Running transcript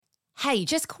Hey,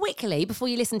 just quickly before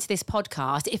you listen to this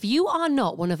podcast, if you are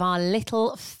not one of our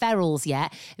little ferals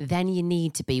yet, then you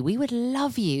need to be. We would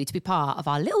love you to be part of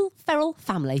our little feral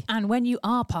family. And when you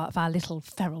are part of our little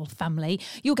feral family,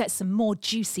 you'll get some more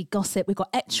juicy gossip. We've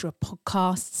got extra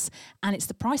podcasts, and it's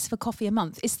the price of a coffee a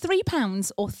month. It's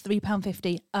 £3 or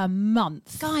 £3.50 a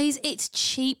month. Guys, it's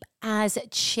cheap as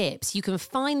chips. You can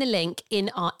find the link in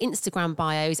our Instagram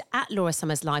bios at Laura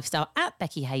Summers Lifestyle, at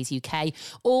Becky Hayes UK,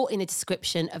 or in the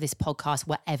description of this podcast,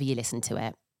 wherever you listen to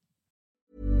it.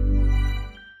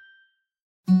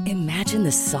 Imagine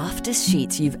the softest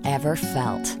sheets you've ever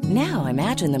felt. Now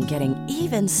imagine them getting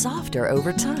even softer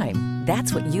over time.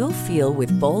 That's what you'll feel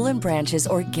with Boll & Branch's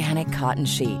organic cotton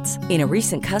sheets. In a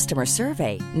recent customer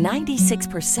survey,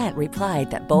 96% replied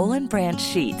that Boll & Branch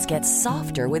sheets get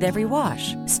softer with every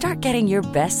wash. Start getting your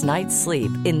best night's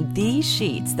sleep in these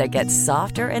sheets that get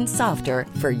softer and softer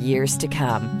for years to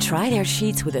come. Try their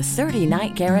sheets with a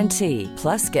 30-night guarantee.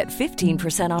 Plus, get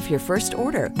 15% off your first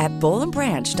order at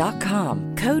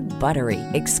bollandbranch.com. Code BUTTERY.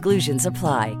 Exclusions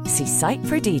apply. See site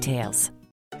for details.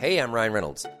 Hey, I'm Ryan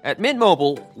Reynolds. At Mint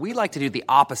Mobile, we like to do the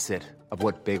opposite of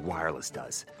what Big Wireless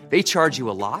does. They charge you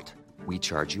a lot, we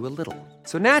charge you a little.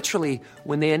 So naturally,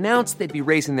 when they announced they'd be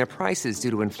raising their prices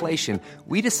due to inflation,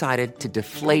 we decided to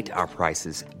deflate our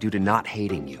prices due to not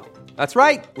hating you. That's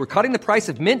right. We're cutting the price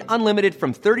of Mint Unlimited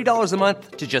from $30 a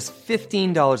month to just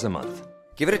 $15 a month.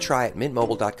 Give it a try at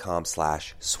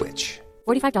mintmobile.com/switch.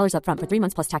 $45 up front for 3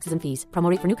 months plus taxes and fees. Promo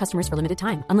rate for new customers for limited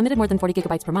time. Unlimited more than 40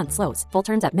 gigabytes per month. Slows full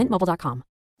terms at mintmobile.com.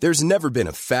 There's never been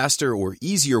a faster or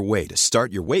easier way to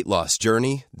start your weight loss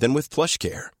journey than with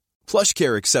PlushCare.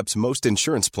 PlushCare accepts most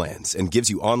insurance plans and gives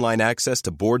you online access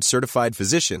to board-certified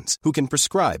physicians who can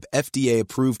prescribe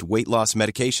FDA-approved weight loss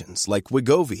medications like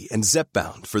Wegovy and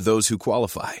Zepbound for those who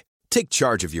qualify. Take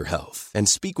charge of your health and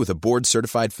speak with a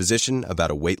board-certified physician about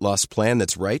a weight loss plan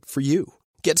that's right for you.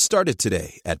 Get started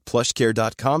today at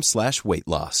plushcare.com/weight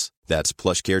loss. That's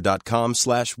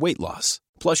plushcare.com/weight loss.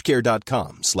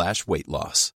 plushcare.com/weight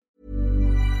loss.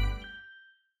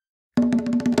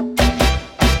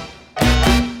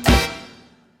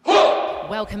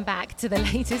 Welcome back to the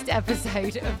latest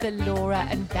episode of the Laura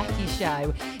and Becky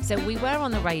Show. So we were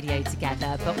on the radio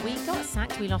together, but we got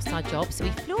sacked, we lost our jobs, so we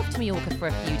flew off to Mallorca for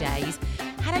a few days,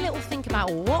 had a little think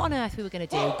about what on earth we were going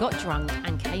to do, got drunk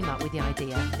and came up with the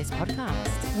idea for this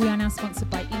podcast. We are now sponsored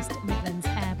by East Midlands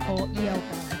Airport, Yoga,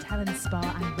 Helen Spa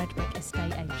and Redbrick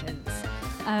Estate Agents.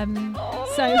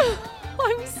 So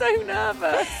I'm so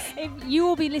nervous. You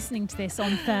will be listening to this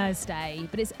on Thursday,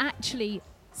 but it's actually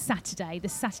Saturday, the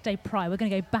Saturday prior. We're going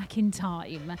to go back in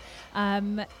time.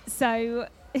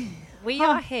 We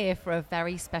are here for a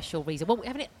very special reason. Well,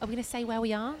 are we going to say where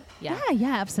we are? Yeah,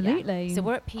 absolutely. Yeah. So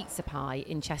we're at Pizza Pie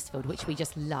in Chesterfield, which we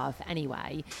just love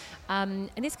anyway.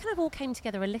 And this kind of all came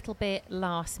together a little bit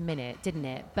last minute, didn't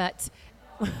it? But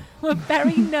we're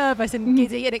very nervous and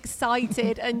giddy and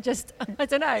excited and just, I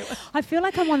don't know. I feel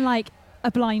like I'm on like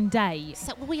a blind date.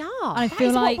 So we are. I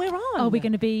feel like, what we're on. Are we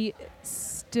going to be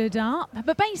stood up?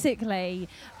 But basically,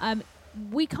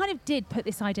 we kind of did put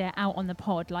this idea out on the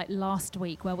pod like last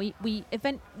week, where we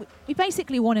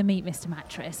basically want to meet Mr.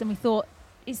 Mattress, and we thought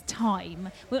it's time.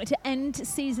 We want to end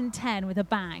season 10 with a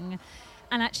bang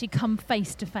and actually come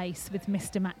face to face with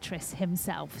Mr. Mattress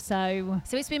himself. So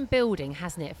it's been building,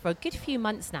 hasn't it, for a good few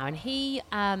months now. And he,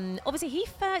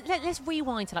 let's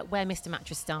rewind to like where Mr.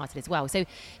 Mattress started as well. So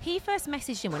he first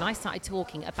messaged him when I started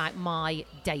talking about my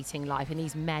dating life and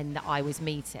these men that I was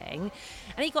meeting.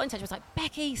 And he got in touch and was like,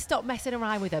 Becky, stop messing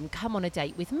around with them. Come on a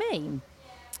date with me.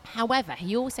 However,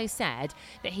 he also said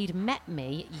that he'd met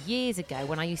me years ago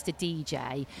when I used to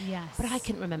DJ. Yes. But I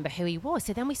couldn't remember who he was.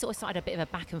 So then we sort of started a bit of a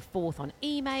back and forth on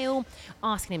email,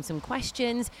 asking him some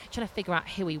questions, trying to figure out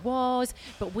who he was.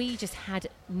 But we just had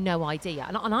no idea.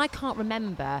 And I can't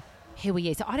remember who he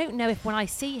is. So I don't know if when I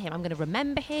see him, I'm going to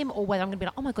remember him or whether I'm going to be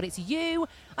like, oh my God, it's you.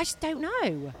 I just don't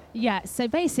know. Yeah, so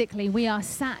basically we are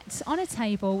sat on a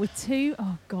table with two,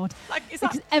 oh God. Like,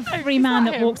 because every man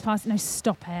that walks past, no,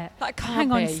 stop it. That can't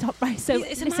Hang on, be. stop. Right, so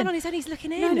it's a man on his own, he's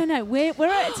looking in. No, we're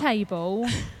at a table.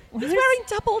 He's wearing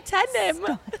double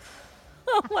denim.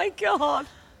 Oh my God.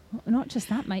 Not just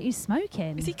that, mate, he's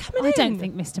smoking. Is he coming in? I don't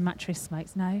think Mr. Mattress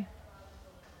smokes, no.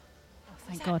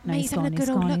 Thank God, no, he's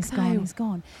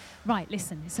gone. Right,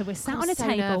 listen, so we're sat on a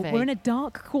table, we're in a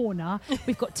dark corner,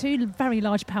 we've got two very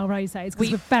large pale rosés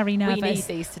because we're very nervous. We need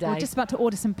these today. We're just about to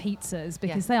order some pizzas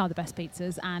because they are the best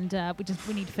pizzas, and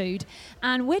we need food.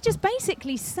 And we're just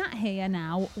basically sat here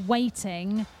now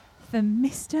waiting for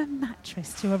Mr.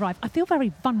 Mattress to arrive. I feel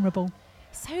very vulnerable.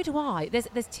 So do I.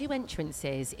 There's two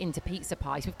entrances into Pizza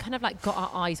Pie. So we've kind of like got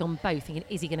our eyes on both, thinking,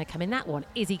 is he going to come in that one?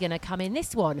 Is he going to come in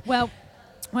this one? Well,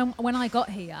 when I got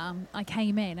here, I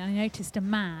came in and I noticed a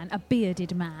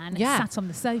bearded man, sat on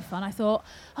the sofa, and I thought,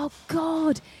 oh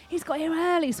God, he's got here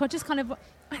early. So I just kind of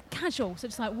casual, so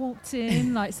just like walked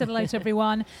in, like said hello to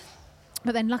everyone.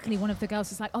 But then luckily one of the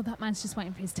girls was like, oh, that man's just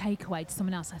waiting for his takeaway to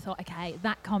someone else. I thought, okay,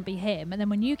 that can't be him. And then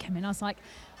when you came in, I was like,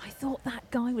 I thought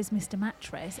that guy was Mr.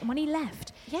 Mattress. And when he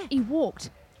left, he walked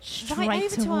straight right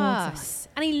over towards to us.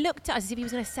 And he looked at us as if he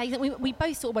was going to say something. We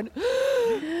both sort of went,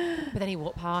 but then he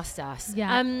walked past us.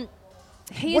 Yeah.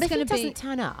 What if he doesn't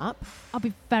turn up? I'll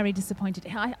be very disappointed.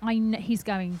 I know he's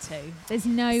going to. There's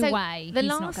no way the he's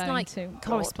last not going to.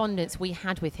 correspondence we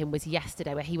had with him was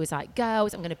yesterday, where he was like,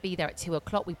 girls, I'm going to be there at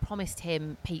 2:00. We promised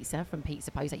him pizza from Pizza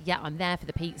Pie. He was like, yeah, I'm there for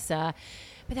the pizza.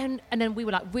 But then we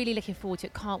were like really looking forward to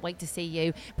it. Can't wait to see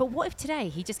you. But what if today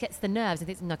he just gets the nerves and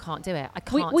thinks, no, I can't do it. I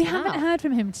can't. We haven't heard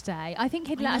from him today. I think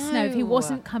he'd let us know if he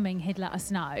wasn't coming. He'd let us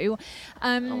know.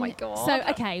 Oh my God. So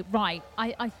okay, right.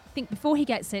 I think before he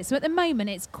gets it. So at the moment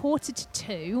it's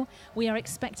 1:45. We are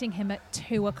expecting him at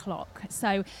 2:00.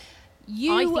 So.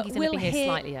 I think he's going to be here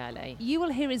slightly early. You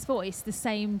will hear his voice the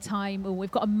same time.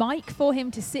 We've got a mic for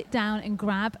him to sit down and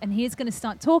grab, and he is going to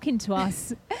start talking to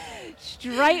us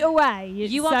straight away.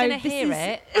 You are going to hear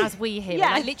it as we hear it.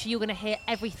 Like, literally, you're going to hear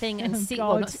everything and see.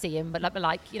 Well, not see him, but like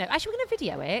actually, we're going to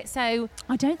video it. So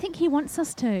I don't think he wants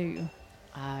us to.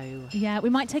 Oh. Yeah, we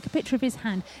might take a picture of his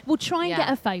hand. We'll try and get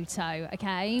a photo,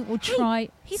 okay? We'll try.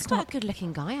 He's quite a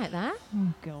good-looking guy out there.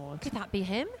 Oh, God. Could that be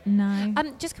him? No.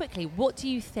 Just quickly, what do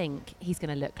you think he's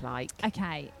going to look like?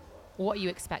 Okay. What are you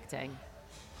expecting?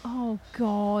 Oh,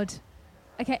 God.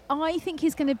 Okay, I think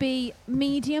he's going to be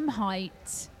medium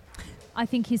height. I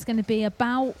think he's going to be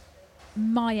about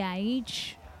my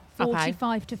age,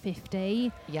 45 to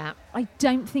 50. Yeah. I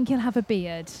don't think he'll have a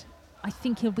beard. I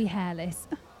think he'll be hairless.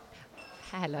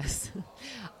 Hairless.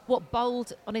 What,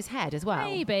 bald on his head as well?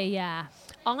 Maybe, yeah.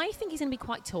 I think he's going to be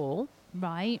quite tall.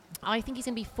 Right. I think he's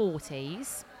going to be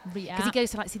 40s. Yeah. Because he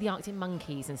goes to like see the Arctic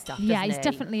monkeys and stuff. Yeah, he's he?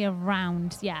 Definitely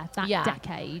around, that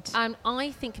decade.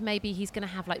 I think maybe he's going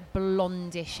to have like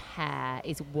blondish hair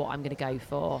is what I'm going to go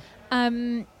for.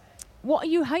 What are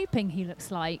you hoping he looks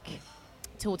like?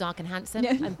 Tall, dark and handsome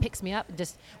and picks me up and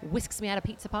just whisks me out of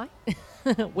Pizza Pie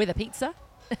with a pizza.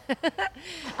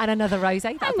 And another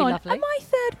rosé. That'd be lovely. Am I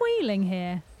third wheeling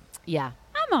here? Yeah.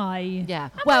 Am I? Yeah.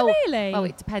 Am I really? Well,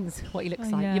 it depends what he looks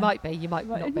like. Yeah. You might be, you might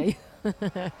not be.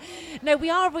 No, we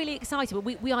are really excited,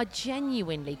 but we are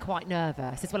genuinely quite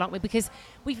nervous as well, aren't we? Because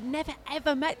we've never,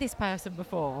 ever met this person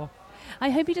before. I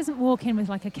hope he doesn't walk in with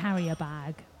like a carrier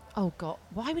bag. Oh, God.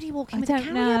 Why would he walk in with a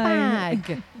carrier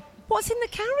bag? What's in the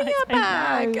carrier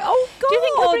bag? Know. Oh, God. Do you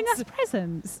think he'll bring us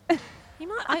presents? He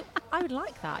might. I would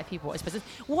like that if he brought his presents.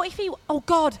 What if he? Oh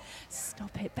God!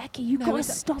 Stop it, Becky! You've got to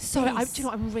stop. Sorry, do this. you know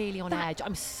what? I'm really on edge.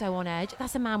 I'm so on edge.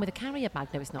 That's a man with a carrier bag.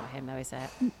 No, it's not him, though, is it?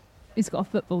 He's got a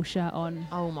football shirt on.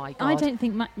 Oh my God! I don't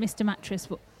think Mr. Mattress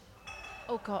will.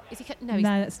 Oh God! Is he? No,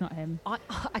 that's not him.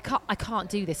 I can't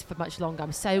do this for much longer.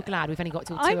 I'm so glad we've only got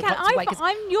till 2:00 to wait.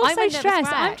 You're so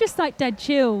stressed. I'm just like dead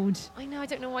chilled. I know. I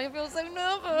don't know why I feel so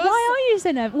nervous. Why are you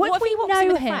so nervous? What if we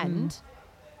know him? Friend?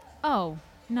 Oh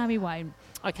no, he won't.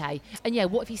 Okay. And yeah,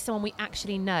 what if he's someone we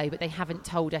actually know, but they haven't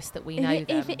told us that we know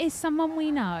them? If it is someone we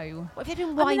know. What if they've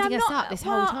been winding us up this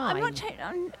whole time?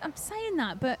 I'm saying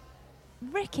that, but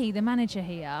Ricky, the manager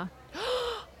here,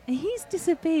 he's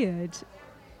disappeared.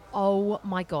 Oh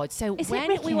my God! So is when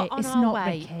we were on our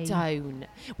way,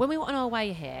 when we were on our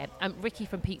way here, Ricky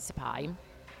from Pizza Pie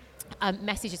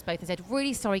messaged us both and said,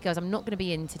 "Really sorry, girls, I'm not going to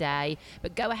be in today,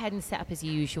 but go ahead and set up as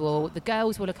usual. The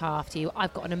girls will look after you.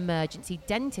 I've got an emergency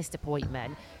dentist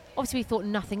appointment." Obviously, we thought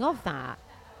nothing of that.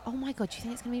 Oh my God! Do you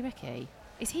think it's going to be Ricky?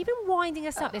 Has he been winding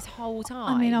us up this whole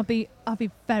time? I mean, I'll be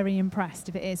very impressed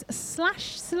if it is. /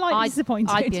 slightly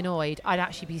disappointed. I'd be annoyed. I'd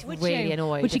actually be really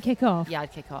annoyed. Would you kick off? Yeah,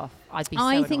 I'd kick off. I'd be.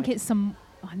 I think it's some.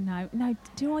 Oh, no.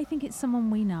 Do I think it's someone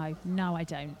we know? No, I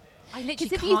don't. I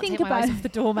literally can't take my eyes off the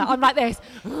doormat. I'm like this.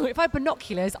 If I had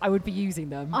binoculars, I would be using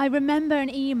them. I remember an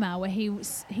email where he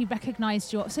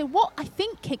recognised your... So what I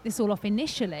think kicked this all off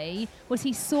initially was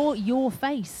he saw your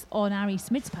face on Ari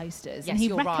Smith's posters. Yes, and he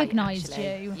you're recognised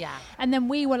right, you. Yeah. And then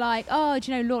we were like, oh,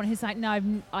 do you know Laura? And he's like, no,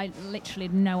 I literally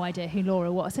had no idea who Laura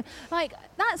was. So, like,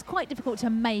 that's quite difficult to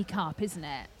make up, isn't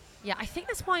it? Yeah, I think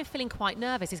that's why I'm feeling quite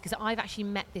nervous, is because I've actually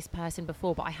met this person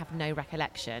before, but I have no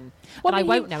recollection. Well, I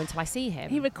won't know until I see him.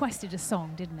 He requested a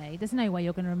song, didn't he? There's no way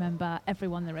you're going to remember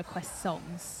everyone that requests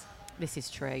songs. This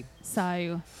is true.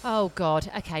 So... Oh,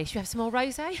 God. Okay, should we have some more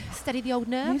rosé? Steady the old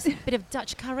nerves? Bit of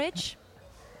Dutch courage?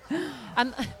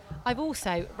 I've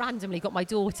also randomly got my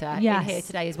daughter Yes. in here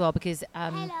today as well because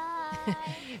Hello.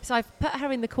 so I've put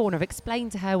her in the corner. I've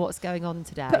explained to her what's going on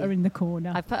today. Put her in the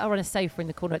corner. I've put her on a sofa in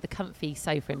the corner, at the comfy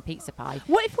sofa in Pizza Pie.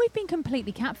 What if we've been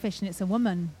completely catfished and it's a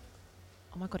woman?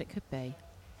 Oh my God, it could be.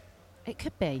 It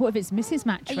could be. What if it's Mrs.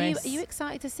 Mattress? Are you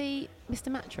excited to see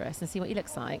Mr. Mattress and see what he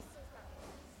looks like?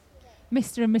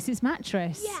 Mr. and Mrs.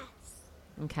 Mattress? Yes.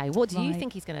 Okay, what do you Right.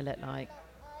 think he's going to look like?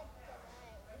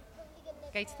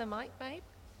 Go to the mic, babe.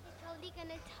 He's probably going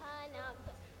to turn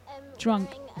up Drunk.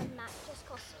 wearing a mattress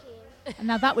costume.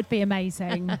 Now that would be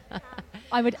amazing.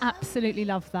 I would absolutely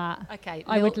love that. Okay,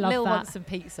 I would love Lil that. wants some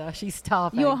pizza. She's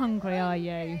starving. You're hungry, are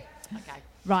you? Okay.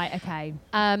 Right, okay.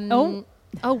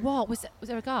 Oh, what? Was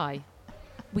there a guy?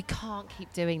 We can't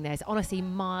keep doing this. Honestly,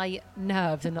 my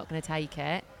nerves are not going to take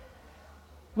it.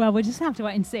 Well, we'll just have to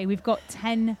wait and see. We've got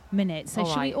 10 minutes. So All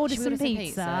should we right. order Should some we order some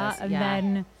pizza pizzas? and Yeah.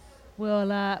 then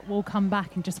we'll come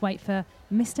back and just wait for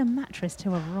Mr. Mattress to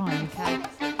arrive. Okay.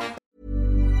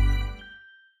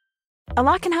 A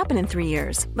lot can happen in 3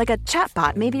 years, like a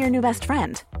chatbot may be your new best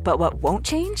friend. But what won't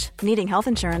change? Needing health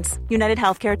insurance. United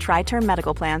Healthcare Tri-Term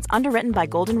Medical Plans, underwritten by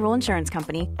Golden Rule Insurance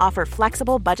Company, offer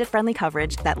flexible, budget-friendly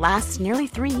coverage that lasts nearly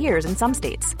 3 years in some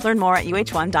states. Learn more at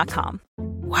uh1.com.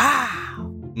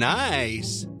 Wow.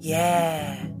 Nice.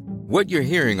 Yeah. What you're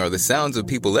hearing are the sounds of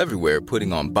people everywhere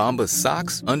putting on Bombas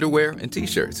socks, underwear, and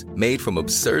T-shirts made from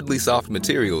absurdly soft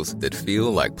materials that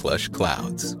feel like plush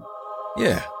clouds.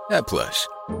 Yeah, that plush.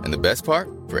 And the best part?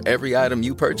 For every item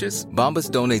you purchase, Bombas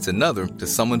donates another to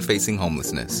someone facing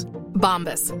homelessness.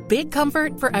 Bombas. Big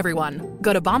comfort for everyone.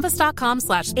 Go to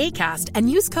bombas.com/ACAST and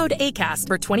use code ACAST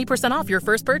for 20% off your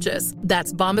first purchase.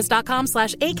 That's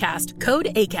bombas.com/ACAST. Code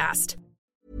ACAST.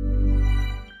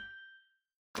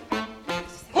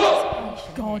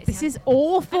 God, this is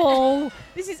awful.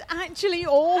 This is actually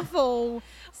awful.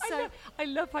 I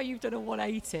love how you've done a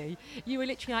 180. You were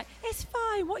literally like, it's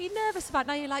fine. What are you nervous about?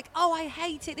 Now you're like, oh, I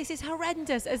hate it. This is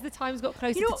horrendous. As the time's got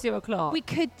closer You know to 2 o'clock.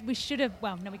 We should have,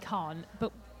 well, no, we can't.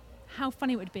 But how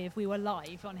funny it would be if we were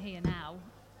live on Here Now.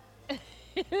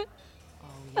 Oh,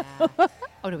 yeah.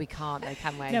 Oh, no, we can't, though,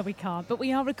 can we? No, we can't. But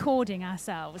we are recording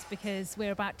ourselves because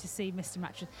we're about to see Mr.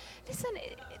 Mattress. Listen,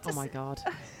 Oh, my God.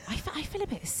 I feel a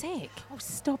bit sick. Oh,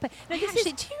 stop it. No, I this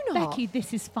actually is, do not. Becky,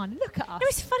 this is fun. Look at us. No,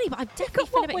 it's funny, but I Look definitely at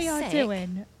feel a what bit we are sick.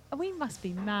 doing. We must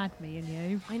be mad, me and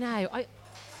you. I know.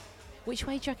 Which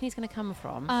way do you reckon he's going to come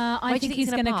from? I Where do think you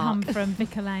he's going to come park? from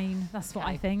Vicar Lane. That's what I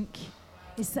Okay. think.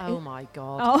 Is that Oh, my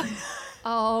God. Oh,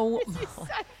 Oh, this is so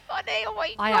funny. Oh,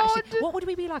 my I God. actually. What would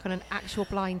we be like on an actual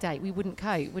blind date? We wouldn't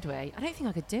cope, would we? I don't think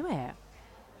I could do it.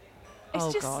 It's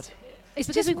oh, just- God. It's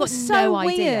because just we've got so no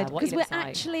idea weird what he because we're looks like.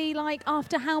 actually like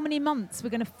after how many months we're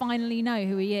going to finally know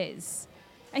who he is.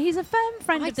 And he's a firm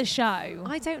friend of the show.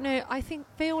 I don't know.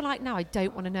 Feel like now I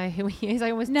don't want to know who he is.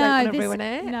 I almost no, don't want to this, ruin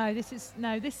it.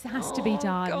 No, this has to be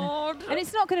done. God. And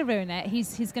it's not going to ruin it.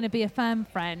 He's going to be a firm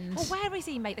friend. Well, where is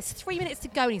he, mate? There's 3 minutes to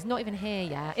go and he's not even here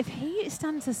yet. If he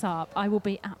stands us up, I will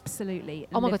be absolutely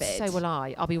Oh, my God, livid. so will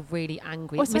I. I'll be really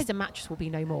angry. Also, Mr. Mattress will be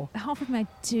no more. Half of me, I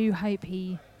do hope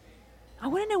he... I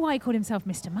want to know why he called himself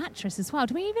Mr. Mattress as well.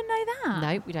 Do we even know that?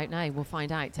 No, we don't know. We'll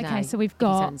find out today. Okay, so we've if he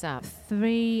got turns up.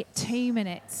 2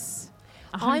 minutes,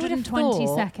 I would have 120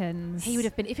 thought seconds. He would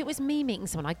have been, if it was me meeting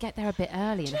someone, I'd get there a bit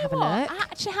early and Do you have know a what? look. I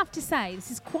actually have to say, this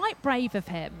is quite brave of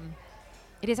him.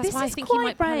 It is. That's This why I is think he quite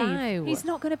might brave. pull out. He's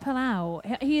not going to pull out.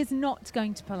 He is not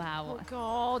going to pull out. Oh,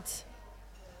 God.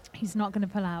 He's not going to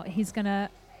pull out. He's going to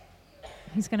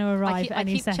arrive I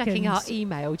any keep second. checking our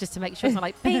email just to make sure it's not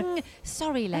like, bing,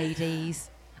 sorry, ladies.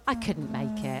 I couldn't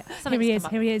make it. Here he is. Something's come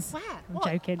up. Here he is. Where? I'm What?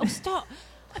 joking. Oh, stop.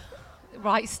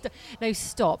 Right. No,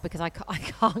 stop, because I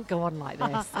can't go on like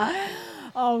this.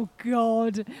 Oh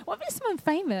God! What if it's someone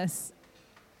famous?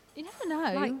 You never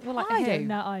know. Like I who? don't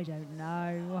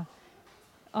know.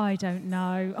 I don't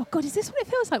know. Oh God, is this what it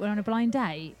feels like when on a blind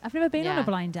date? I've never been on Yeah. a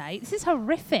blind date. This is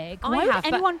horrific. I Why have, would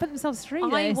but anyone put themselves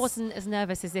through I this? wasn't as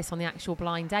nervous as this on the actual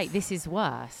blind date. This is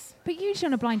worse. But usually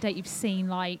on a blind date, you've seen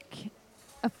like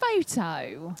a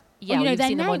photo. Yeah, or, you know, you've their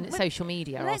seen them name. on social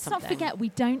media or Let's something. not forget, we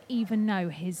don't even know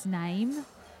his name.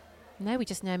 No, we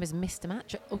just know him as Mr.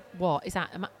 Mattress. Oh, what is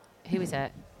that? Who is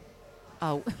it?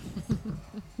 Oh,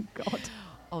 God.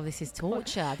 Oh, this is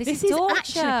torture. This This is is torture.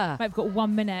 actually. Right, we've got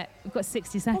 1 minute. We've got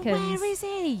 60 seconds. Well, where is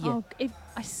he? Oh,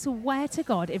 I swear to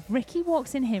God, if Ricky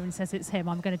walks in here and says it's him,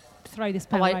 I'm going to throw this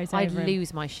Oh, Penrose I'd over him.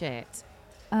 lose my shit.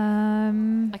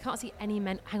 Um, I can't see any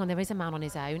men. Hang on, there is a man on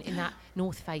his own in that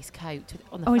North Face coat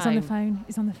on the oh, phone. he's on the phone.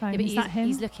 He's on the phone. Yeah, but is that him?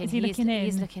 he's looking. Is he He is- looking in? he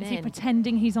is looking Is he in.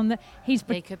 pretending he's on the? He's.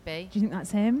 Yeah, he could be. Do you think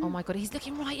that's him? Oh my God, he's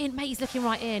looking right in, mate. He's looking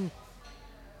right in.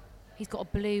 He's got a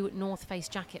blue North Face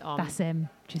jacket on. That's him.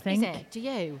 Do you think? Is it? Do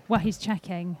you? Well, he's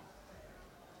checking.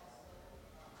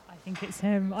 I think it's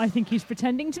him. I think he's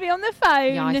pretending to be on the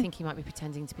phone. Yeah, I think he might be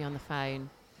pretending to be on the phone.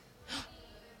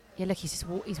 Yeah, look, he's just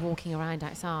he's walking around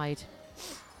outside.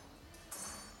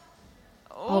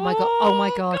 Oh my god! Oh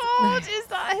my god! Is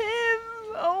that him?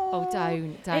 Oh,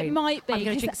 don't. It might be. I'm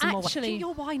going to drink some more wine. Actually, Drink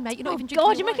your wine, mate. You're not even drinking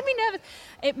God, your you're wine. making me nervous.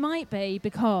 It might be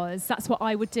because that's what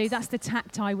I would do. That's the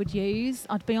tact I would use.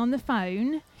 I'd be on the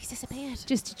phone. He's disappeared.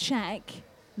 Just to check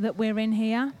that we're in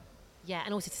here. Yeah,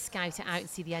 and also to scout it out and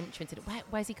see the entrance.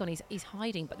 Where's he gone? He's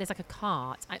hiding, but there's like a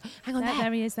cart. Hang on, there.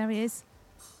 There he is. There he is.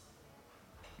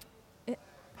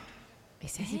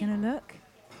 Is he going to look?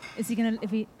 Is he going to... If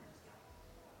he...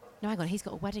 No, hang on. He's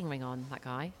got a wedding ring on, that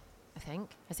guy, I think.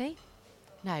 Has he?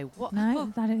 No. What? No,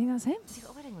 Oh. I don't think that's him. Has he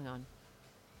got a wedding ring on?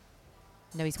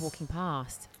 No, he's walking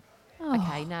past. Oh,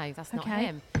 okay, no, that's not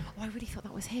him. Oh, I really thought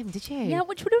that was him. Did you? Yeah,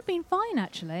 which would have been fine,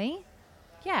 actually.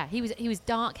 Yeah, he was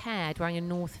dark haired, wearing a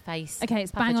North Face. Okay,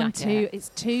 it's puffer bang on jacket. 2. It's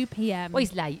 2 p.m. Well,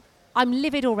 he's late. I'm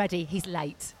livid already. He's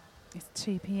late. It's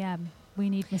 2 p.m. We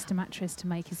need Mr. Mattress to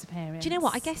make his appearance. Do you know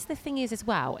what? I guess the thing is as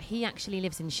well, he actually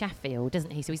lives in Sheffield,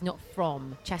 doesn't he? So he's not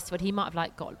from Chesterford. He might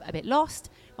have got a bit lost,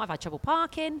 might have had trouble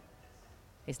parking.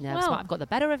 His nerves might have got the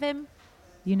better of him.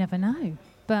 You never know.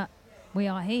 But we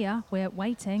are here. We're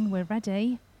waiting. We're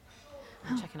ready.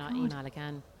 I'm checking our email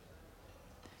again.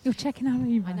 You're checking our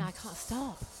email? I know, I can't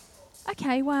stop.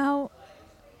 Okay, well...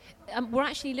 we're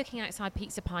actually looking outside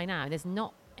Pizza Pie now. There's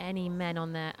not any men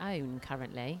on their own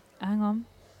currently. Hang on.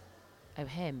 Oh,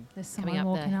 him. There's Coming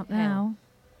someone walking up hill. now.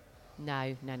 No.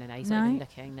 He's not even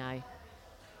looking, no.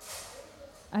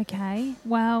 Okay,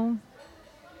 well...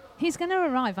 He's going to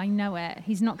arrive, I know it.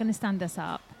 He's not going to stand us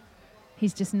up.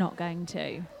 He's just not going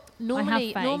to.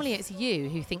 Normally it's you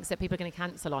who thinks that people are going to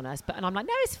cancel on us, and I'm like,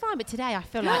 no, it's fine. But today I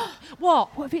feel like,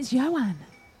 what? What if it's Joanne?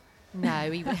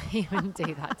 No, he wouldn't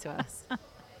do that to us.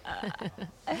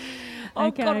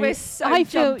 Okay. God, we're so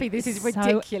jumpy. This is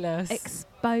ridiculous. So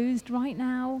exposed right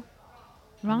now.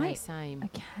 Right? No, same.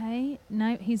 Okay.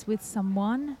 No, he's with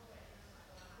someone.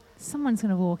 Someone's going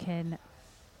to walk in.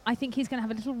 I think he's going to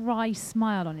have a little wry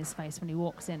smile on his face when he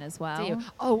walks in as well. Do you?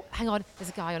 Oh, hang on. There's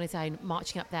a guy on his own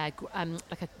marching up there,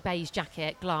 like a beige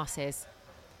jacket, glasses.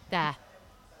 There.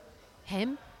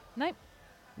 Him? Nope.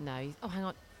 No. Oh, hang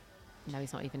on. No,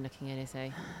 he's not even looking in, is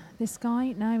he? This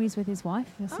guy? No, he's with his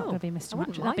wife. That's not going to be Mr.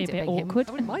 Mattress. That'd be a bit awkward.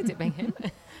 I wouldn't mind it being him.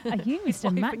 Are you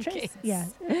Mr. Mattress? Yeah.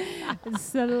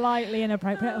 Slightly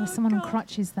inappropriate. Oh, someone on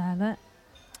crutches there, look.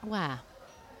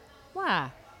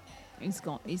 Where?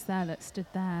 He's there, look, stood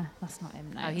there. That's not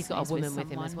him, no. Oh, he's got a woman with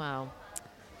him as well.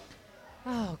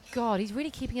 Oh, God, he's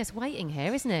really keeping us waiting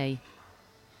here, isn't he?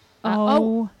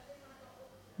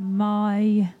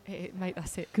 My mate,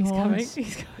 that's it. God. He's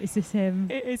coming. Is this him?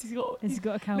 It is. He's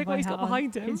got a cowboy look what he's hat got on.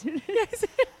 behind him. Yes.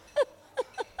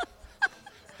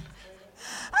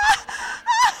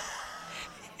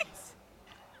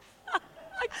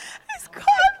 It's quite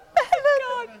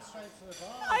melon.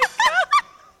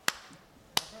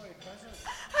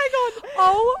 Hang on.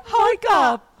 Oh my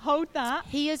God. Hold that.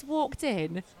 He has walked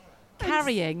in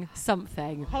carrying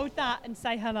something. Hold that and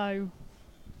say hello.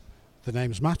 The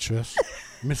name's Mattress.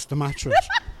 Mr. Mattress.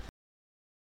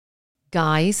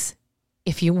 Guys,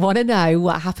 if you want to know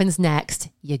what happens next,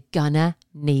 you're gonna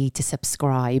need to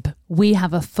subscribe. We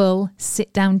have a full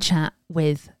sit-down chat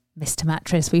with Mr.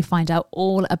 Mattress. We find out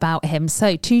all about him.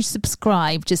 So to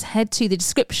subscribe, just head to the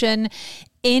description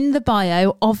in the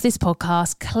bio of this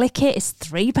podcast. Click it. It's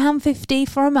 £3.50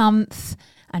 for a month.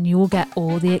 And you will get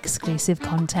all the exclusive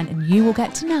content and you will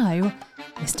get to know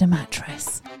Mr.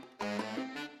 Mattress.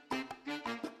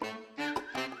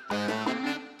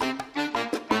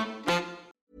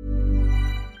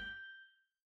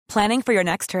 Planning for your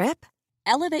next trip?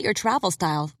 Elevate your travel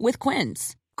style with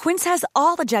Quince. Quince has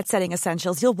all the jet-setting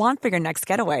essentials you'll want for your next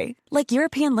getaway, like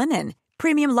European linen,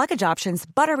 premium luggage options,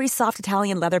 buttery soft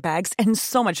Italian leather bags, and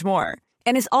so much more.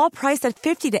 And is all priced at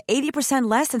 50 to 80%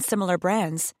 less than similar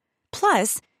brands.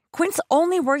 Plus, Quince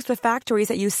only works with factories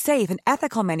that use safe and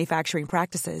ethical manufacturing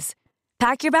practices.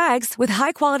 Pack your bags with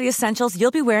high-quality essentials you'll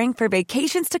be wearing for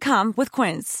vacations to come with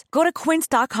Quince. Go to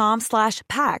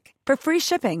quince.com/pack for free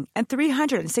shipping and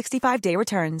 365-day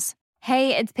returns.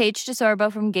 Hey, it's Paige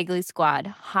DeSorbo from Giggly Squad.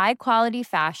 High quality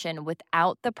fashion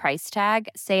without the price tag.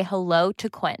 Say hello to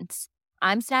Quince.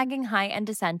 I'm snagging high-end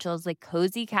essentials like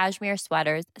cozy cashmere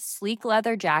sweaters, sleek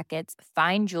leather jackets,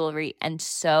 fine jewelry, and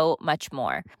so much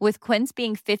more. With Quince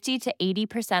being 50 to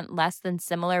 80% less than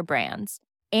similar brands.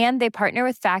 And they partner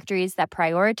with factories that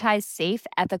prioritize safe,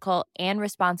 ethical, and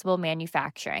responsible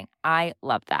manufacturing. I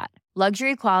love that.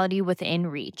 Luxury quality within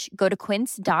reach. Go to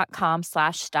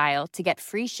quince.com/style to get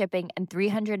free shipping and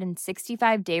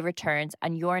 365-day returns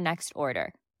on your next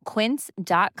order.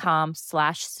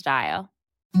 Quince.com/style.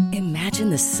 Imagine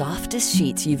the softest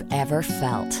sheets you've ever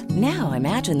felt. Now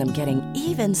imagine them getting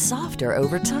even softer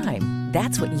over time.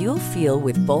 That's what you'll feel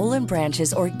with Boll &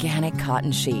 Branch's organic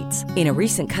cotton sheets. In a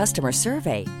recent customer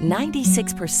survey,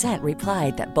 96%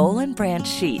 replied that Boll & Branch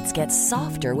sheets get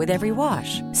softer with every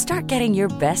wash. Start getting your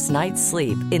best night's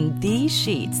sleep in these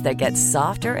sheets that get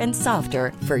softer and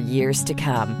softer for years to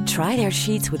come. Try their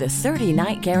sheets with a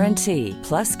 30-night guarantee.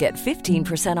 Plus, get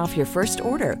 15% off your first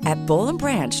order at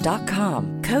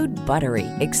bollandbranch.com. Code BUTTERY.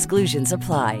 Exclusions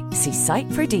apply. See site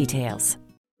for details.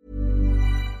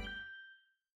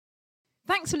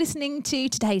 Thanks for listening to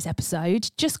today's episode.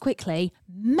 Just quickly,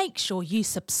 make sure you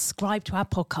subscribe to our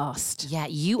podcast. Yeah,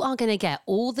 you are going to get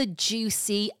all the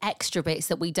juicy extra bits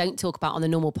that we don't talk about on the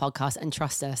normal podcast. And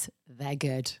trust us, they're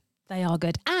good. They are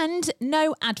good. And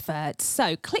no adverts.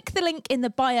 So click the link in the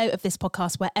bio of this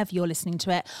podcast wherever you're listening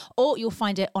to it, or you'll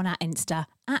find it on our Insta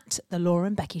at The Laura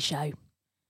and Becky Show.